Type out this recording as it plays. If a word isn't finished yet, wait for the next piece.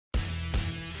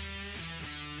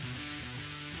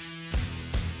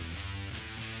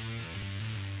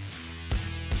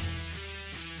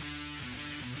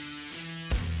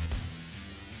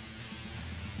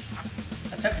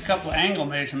couple of angle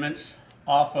measurements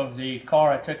off of the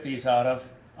car I took these out of,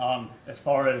 as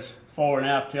far as forward and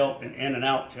aft tilt and in and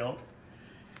out tilt.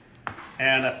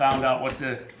 And I found out what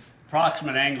the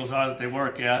approximate angles are that they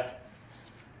work at.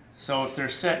 So if they're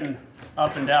sitting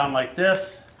up and down like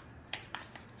this,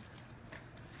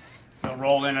 they'll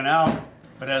roll in and out,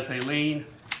 but as they lean,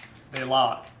 they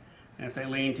lock. And if they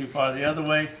lean too far the other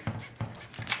way,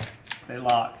 they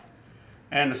lock.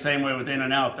 And the same way with in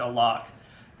and out, they'll lock.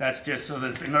 That's just so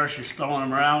that if inertia is throwing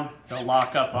them around, they'll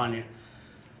lock up on you.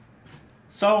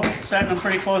 So setting them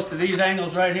pretty close to these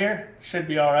angles right here should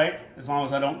be all right. As long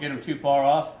as I don't get them too far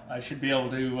off, I should be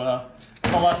able to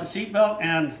pull out the seat belt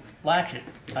and latch it,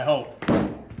 I hope.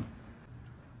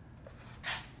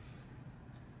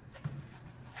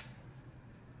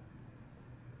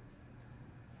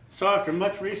 So after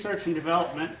much research and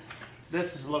development,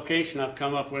 this is the location I've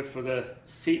come up with for the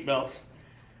seat belts.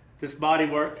 This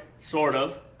bodywork, sort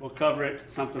of, will cover it,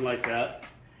 something like that.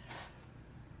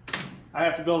 I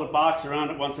have to build a box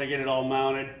around it once I get it all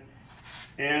mounted.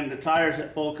 And the tire's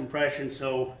at full compression,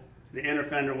 so the inner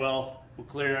fender well will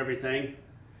clear everything.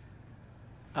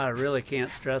 I really can't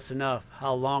stress enough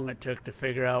how long it took to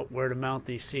figure out where to mount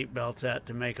these seat belts at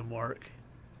to make them work.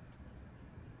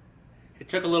 It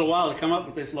took a little while to come up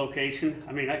with this location.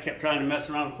 I mean, I kept trying to mess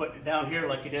around and putting it down here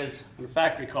like it is on a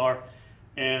factory car,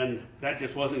 and that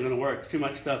just wasn't going to work. Too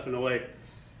much stuff in the way.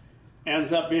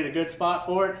 Ends up being a good spot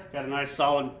for it. Got a nice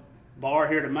solid bar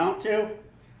here to mount to.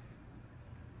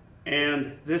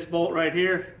 And this bolt right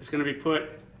here is going to be put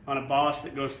on a boss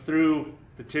that goes through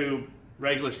the tube.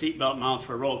 Regular seatbelt mounts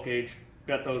for a roll cage.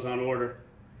 Got those on order.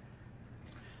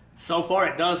 So far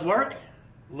it does work.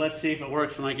 Let's see if it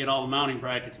works when I get all the mounting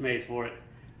brackets made for it.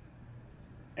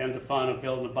 And the fun of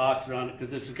building a box around it,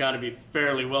 because this has got to be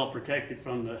fairly well protected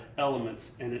from the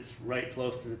elements, and it's right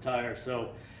close to the tire. So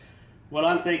what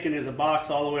I'm thinking is a box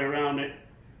all the way around it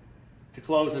to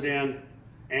close it in,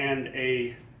 and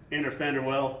a inner fender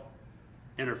liner,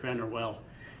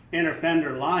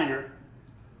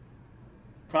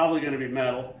 probably going to be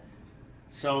metal,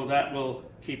 so that will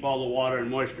keep all the water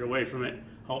and moisture away from it.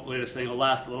 Hopefully this thing will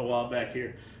last a little while back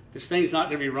here. This thing's not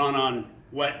going to be run on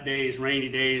wet days, rainy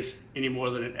days, any more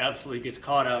than it absolutely gets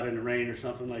caught out in the rain or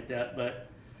something like that, but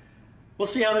we'll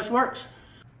see how this works.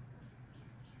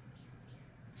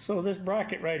 So this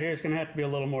bracket right here is going to have to be a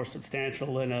little more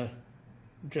substantial than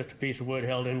just a piece of wood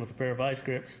held in with a pair of vice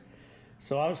grips.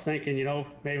 So I was thinking, you know,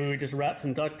 maybe we just wrap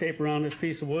some duct tape around this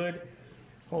piece of wood,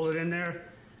 hold it in there,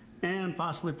 and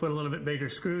possibly put a little bit bigger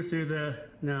screw through the...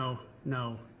 No,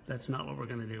 that's not what we're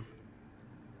going to do.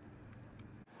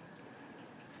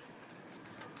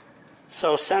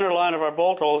 So center line of our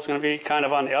bolt hole is going to be kind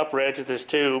of on the upper edge of this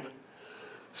tube.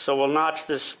 So we'll notch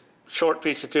this short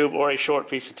piece of tube, or a short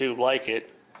piece of tube like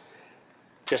it,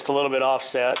 just a little bit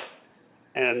offset,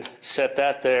 and set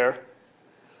that there.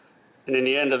 And in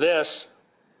the end of this,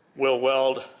 we'll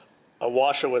weld a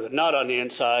washer with a nut on the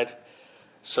inside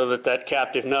so that that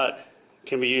captive nut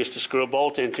can be used to screw a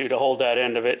bolt into to hold that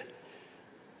end of it.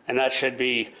 And that should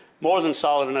be more than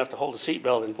solid enough to hold the seat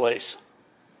belt in place.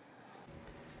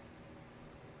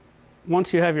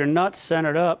 Once you have your nuts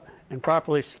centered up and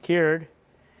properly secured,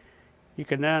 you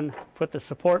can then put the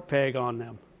support peg on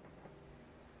them.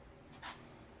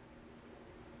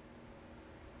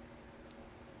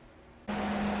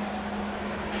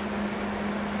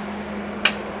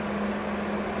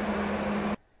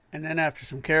 And then after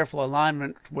some careful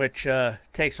alignment, which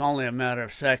takes only a matter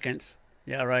of seconds,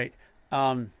 yeah right,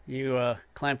 you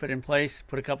clamp it in place,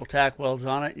 put a couple tack welds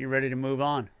on it, and you're ready to move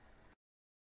on.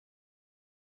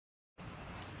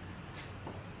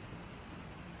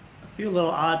 A few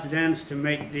little odds and ends to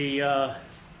make the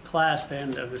clasp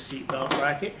end of the seat belt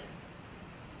bracket.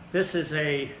 This is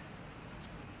a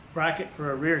bracket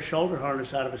for a rear shoulder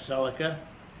harness out of a Celica.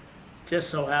 Just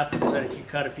so happens that if you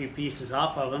cut a few pieces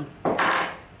off of them,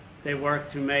 they work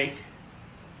to make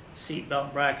seat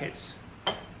belt brackets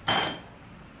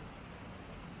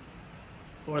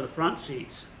for the front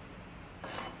seats.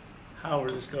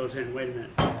 However, this goes in. Wait a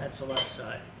minute. That's the left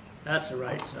side. That's the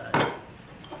right side.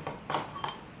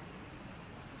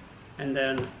 And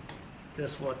then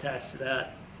this will attach to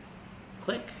that.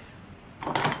 Click.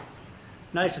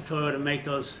 Nice of Toyota to make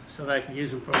those so that I can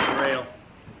use them for the rail.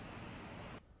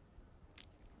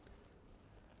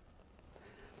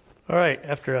 All right,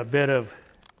 after a bit of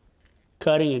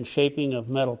cutting and shaping of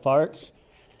metal parts,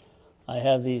 I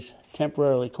have these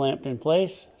temporarily clamped in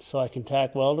place so I can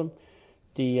tack weld them.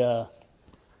 The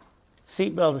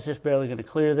seat belt is just barely going to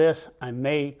clear this. I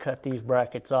may cut these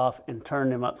brackets off and turn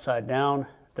them upside down.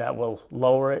 That will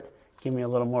lower it, give me a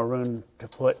little more room to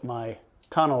put my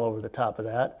tunnel over the top of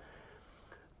that.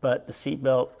 but the seat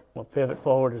belt will pivot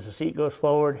forward as the seat goes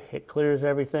forward. It clears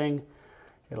everything.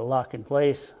 It'll lock in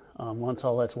place. Once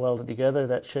all that's welded together,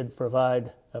 that should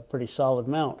provide a pretty solid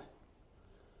mount.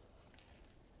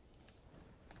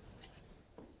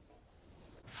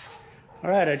 All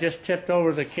right, I just tipped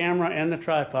over the camera and the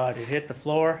tripod. It hit the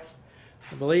floor.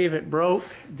 I believe it broke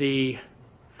the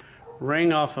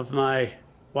ring off of my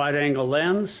wide-angle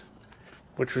lens,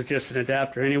 which was just an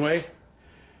adapter anyway.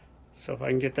 So if I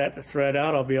can get that to thread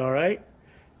out, I'll be all right.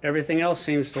 Everything else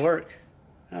seems to work.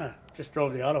 Just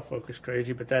drove the autofocus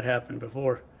crazy, but that happened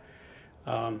before.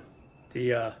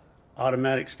 The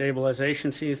automatic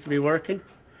stabilization seems to be working.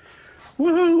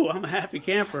 Woohoo! I'm a happy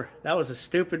camper. That was a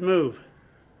stupid move.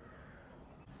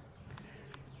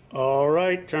 All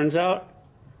right, turns out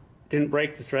didn't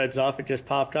break the threads off, it just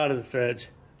popped out of the threads.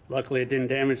 Luckily it didn't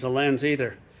damage the lens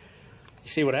either. You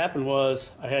see, what happened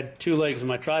was I had two legs of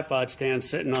my tripod stand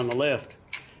sitting on the lift,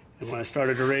 and when I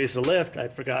started to raise the lift,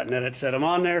 I'd forgotten that I'd set them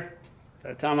on there. By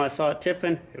the time I saw it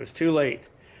tipping, it was too late.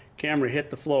 Camera hit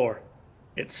the floor.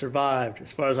 It survived.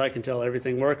 As far as I can tell,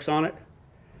 everything works on it.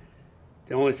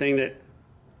 The only thing that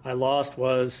I lost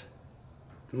was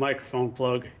the microphone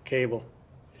plug cable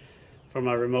for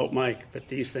my remote mic, but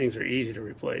these things are easy to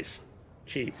replace.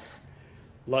 Cheap.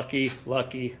 Lucky,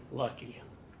 lucky, lucky.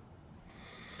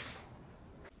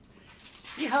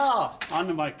 Yeehaw!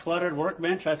 Onto my cluttered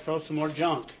workbench, I throw some more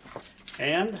junk.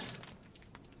 And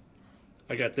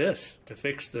I got this to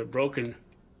fix the broken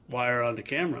wire on the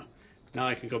camera. Now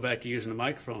I can go back to using the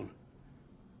microphone.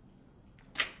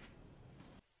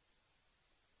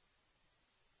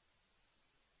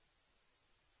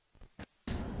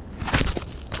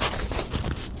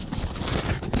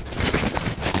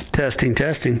 Testing,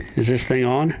 testing. Is this thing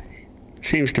on?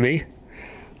 Seems to be.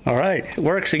 All right, it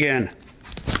works again.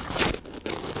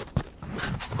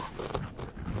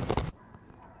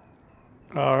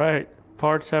 All right,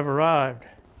 parts have arrived.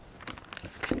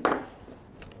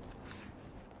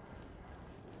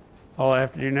 All I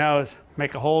have to do now is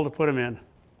make a hole to put them in.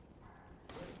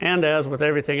 And as with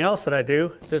everything else that I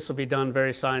do, this will be done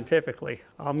very scientifically.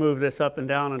 I'll move this up and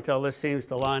down until this seems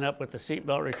to line up with the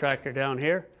seatbelt retractor down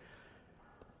here.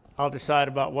 I'll decide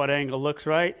about what angle looks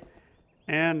right,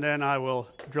 and then I will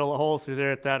drill a hole through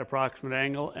there at that approximate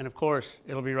angle, and of course,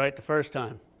 it'll be right the first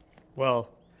time. Well,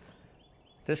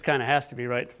 this kind of has to be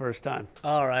right the first time.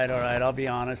 All right, I'll be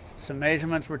honest. Some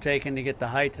measurements were taken to get the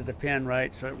height of the pin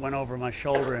right, so it went over my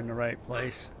shoulder in the right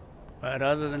place. But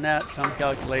other than that, some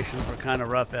calculations were kind of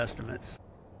rough estimates.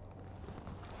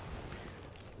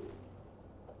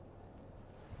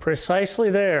 Precisely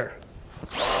there.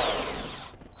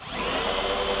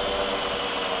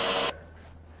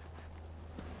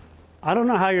 I don't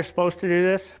know how you're supposed to do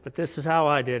this, but this is how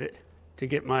I did it to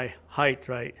get my height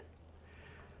right.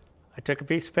 I took a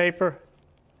piece of paper,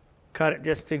 cut it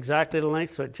just exactly the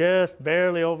length, so it just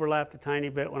barely overlapped a tiny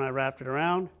bit when I wrapped it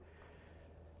around.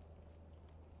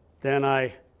 Then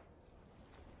I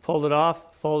pulled it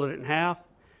off, folded it in half,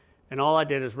 and all I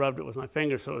did is rubbed it with my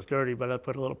finger so it was dirty, but I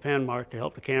put a little pen mark to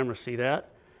help the camera see that.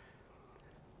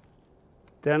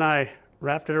 Then I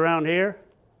wrapped it around here,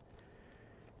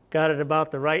 got it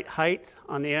about the right height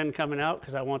on the end coming out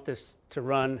because I want this to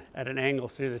run at an angle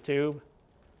through the tube.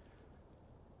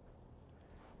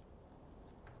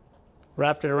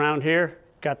 Wrapped it around here,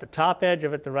 got the top edge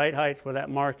of it the right height where that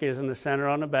mark is in the center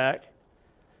on the back.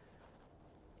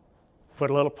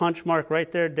 Put a little punch mark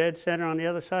right there, dead center on the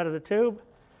other side of the tube.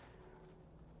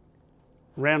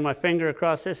 Ran my finger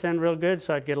across this end real good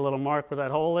so I'd get a little mark where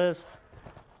that hole is.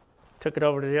 Took it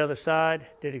over to the other side,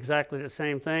 did exactly the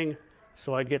same thing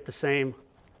so I'd get the same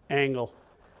angle.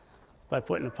 By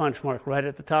putting a punch mark right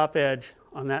at the top edge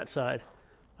on that side,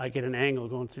 I get an angle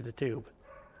going through the tube.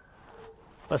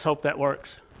 Let's hope that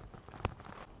works.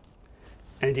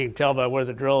 And you can tell by where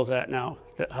the drill's at now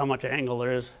how much angle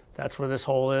there is. That's where this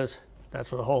hole is.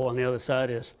 That's where the hole on the other side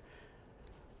is.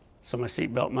 So my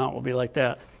seatbelt mount will be like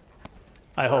that.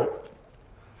 I hope.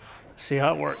 See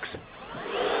how it works.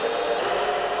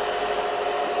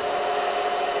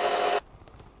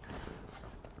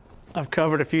 I've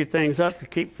covered a few things up to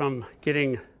keep from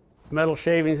getting metal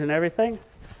shavings and everything.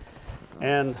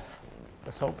 And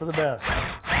let's hope for the best.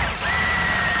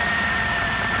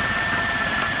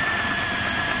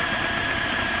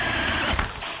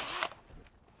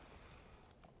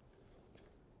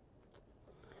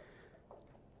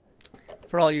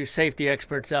 For all you safety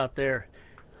experts out there,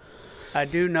 I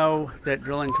do know that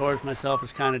drilling towards myself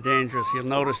is kind of dangerous. You'll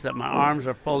notice that my arms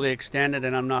are fully extended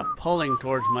and I'm not pulling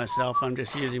towards myself. I'm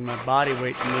just using my body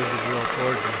weight to move the drill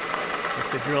towards me.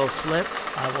 If the drill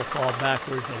slips, I will fall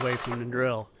backwards away from the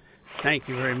drill. Thank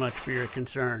you very much for your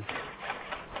concern.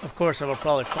 Of course, I will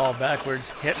probably fall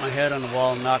backwards, hit my head on the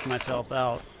wall, and knock myself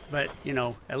out. But, you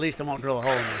know, at least I won't drill a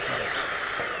hole in myself.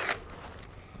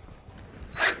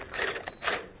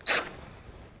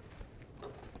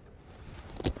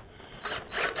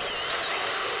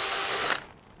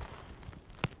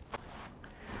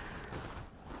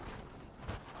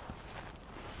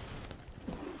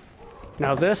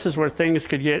 Now this is where things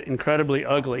could get incredibly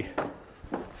ugly.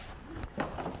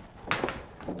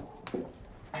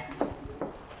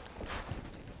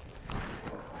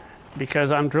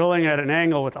 Because I'm drilling at an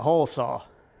angle with a hole saw.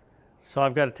 So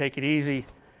I've got to take it easy,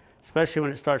 especially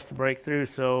when it starts to break through,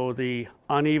 so the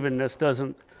unevenness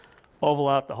doesn't oval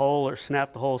out the hole or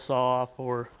snap the hole saw off,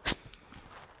 or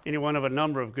any one of a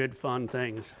number of good fun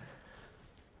things.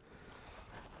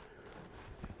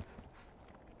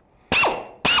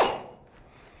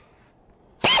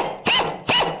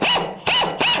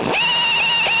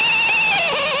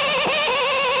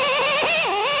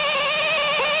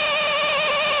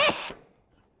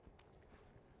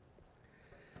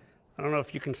 I don't know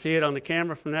if you can see it on the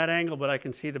camera from that angle, but I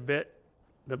can see the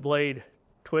blade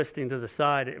twisting to the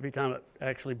side every time it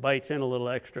actually bites in a little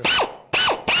extra.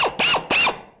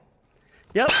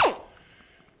 Yep.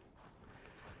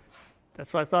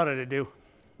 That's what I thought it'd do.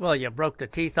 Well, you broke the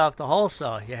teeth off the hole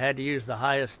saw. You had to use the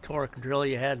highest torque drill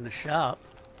you had in the shop.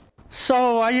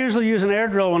 So I usually use an air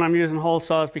drill when I'm using hole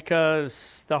saws,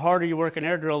 because the harder you work an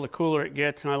air drill, the cooler it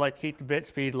gets, and I like to keep the bit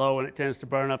speed low, and it tends to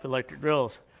burn up electric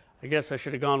drills. I guess I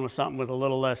should have gone with something with a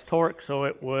little less torque so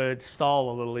it would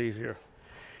stall a little easier.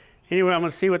 Anyway, I'm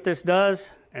going to see what this does,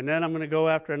 and then I'm going to go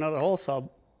after another hole saw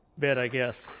bit, I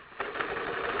guess.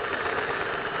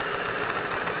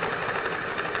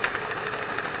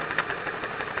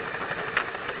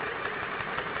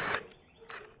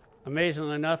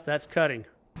 Amazingly enough, that's cutting.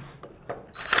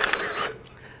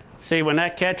 See, when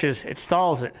that catches, it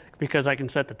stalls it because I can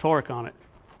set the torque on it.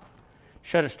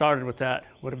 Should have started with that,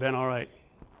 would have been all right.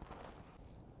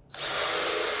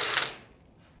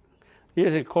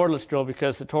 Using a cordless drill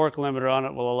because the torque limiter on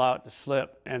it will allow it to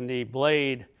slip, and the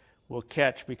blade will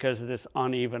catch because of this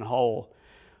uneven hole.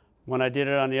 When I did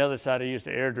it on the other side, I used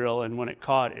an air drill, and when it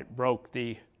caught, it broke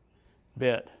the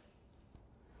bit.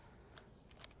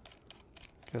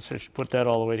 Guess I should put that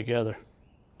all the way together.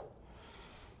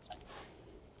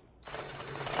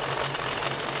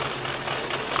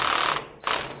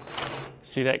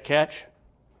 See that catch?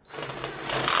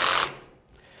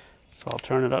 So I'll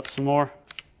turn it up some more.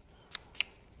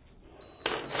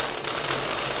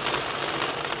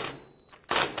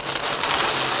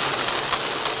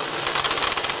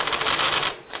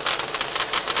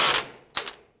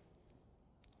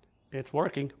 It's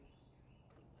working.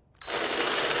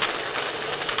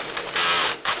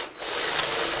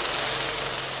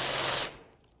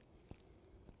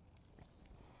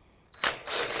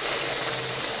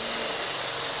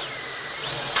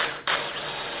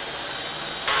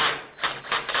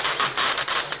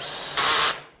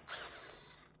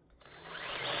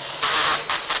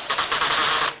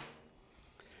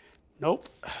 Nope.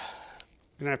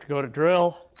 Gonna have to go to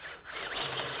drill.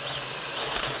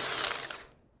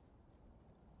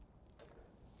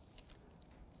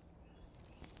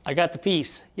 I got the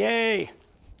piece. Yay!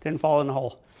 Didn't fall in the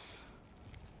hole.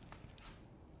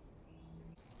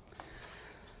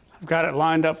 I've got it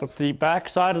lined up with the back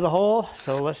side of the hole,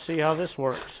 so let's see how this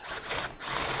works.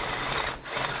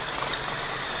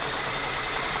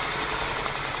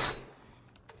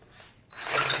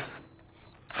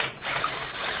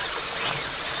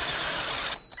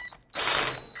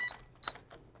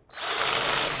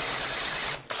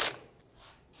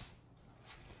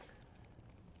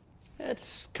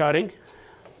 It's cutting.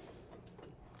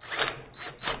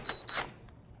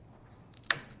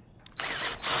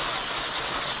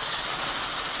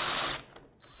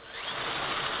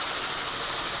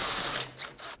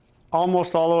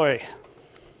 Almost all the way.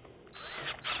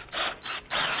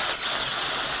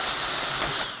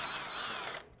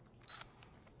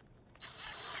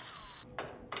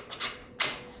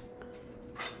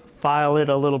 File it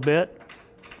a little bit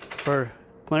for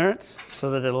clearance so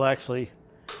that it'll actually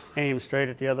aim straight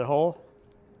at the other hole.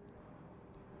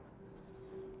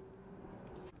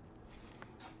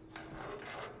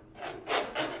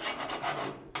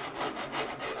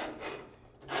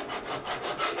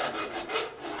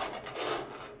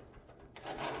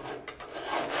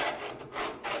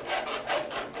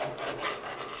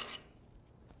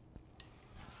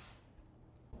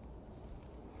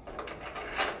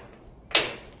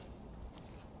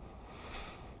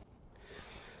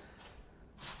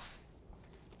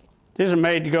 These are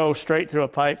made to go straight through a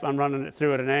pipe. I'm running it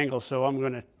through at an angle, so I'm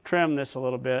going to trim this a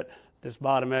little bit this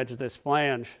bottom edge of this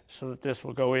flange so that this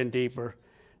will go in deeper,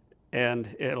 and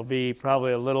it'll be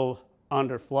probably a little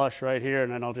under flush right here,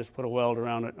 and then I'll just put a weld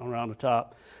around it, around the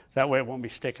top. That way it won't be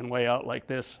sticking way out like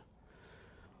this.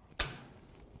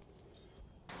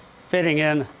 Fitting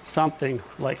in something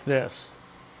like this.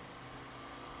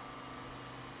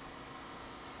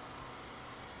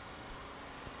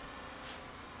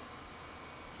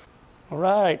 All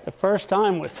right, the first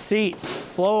time with seats,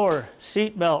 floor,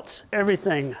 seat belts,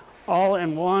 everything, all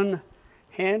in one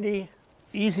handy,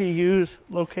 easy use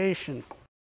location.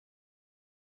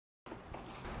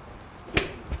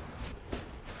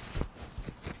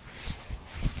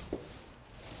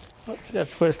 Oops, got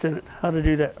a twist in it. How to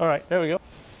do that? All right, there we go.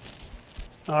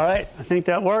 All right, I think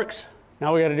that works.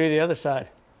 Now we got to do the other side.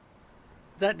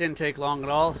 That didn't take long at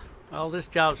all. Well, this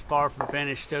job's far from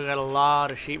finished. Still got a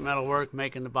lot of sheet metal work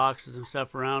making the boxes and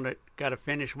stuff around it. Got to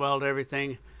finish weld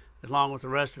everything along with the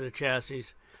rest of the chassis.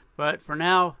 But for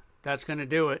now, that's going to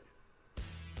do it.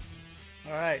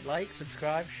 All right, like,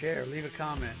 subscribe, share, leave a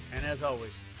comment. And as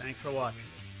always, thanks for watching.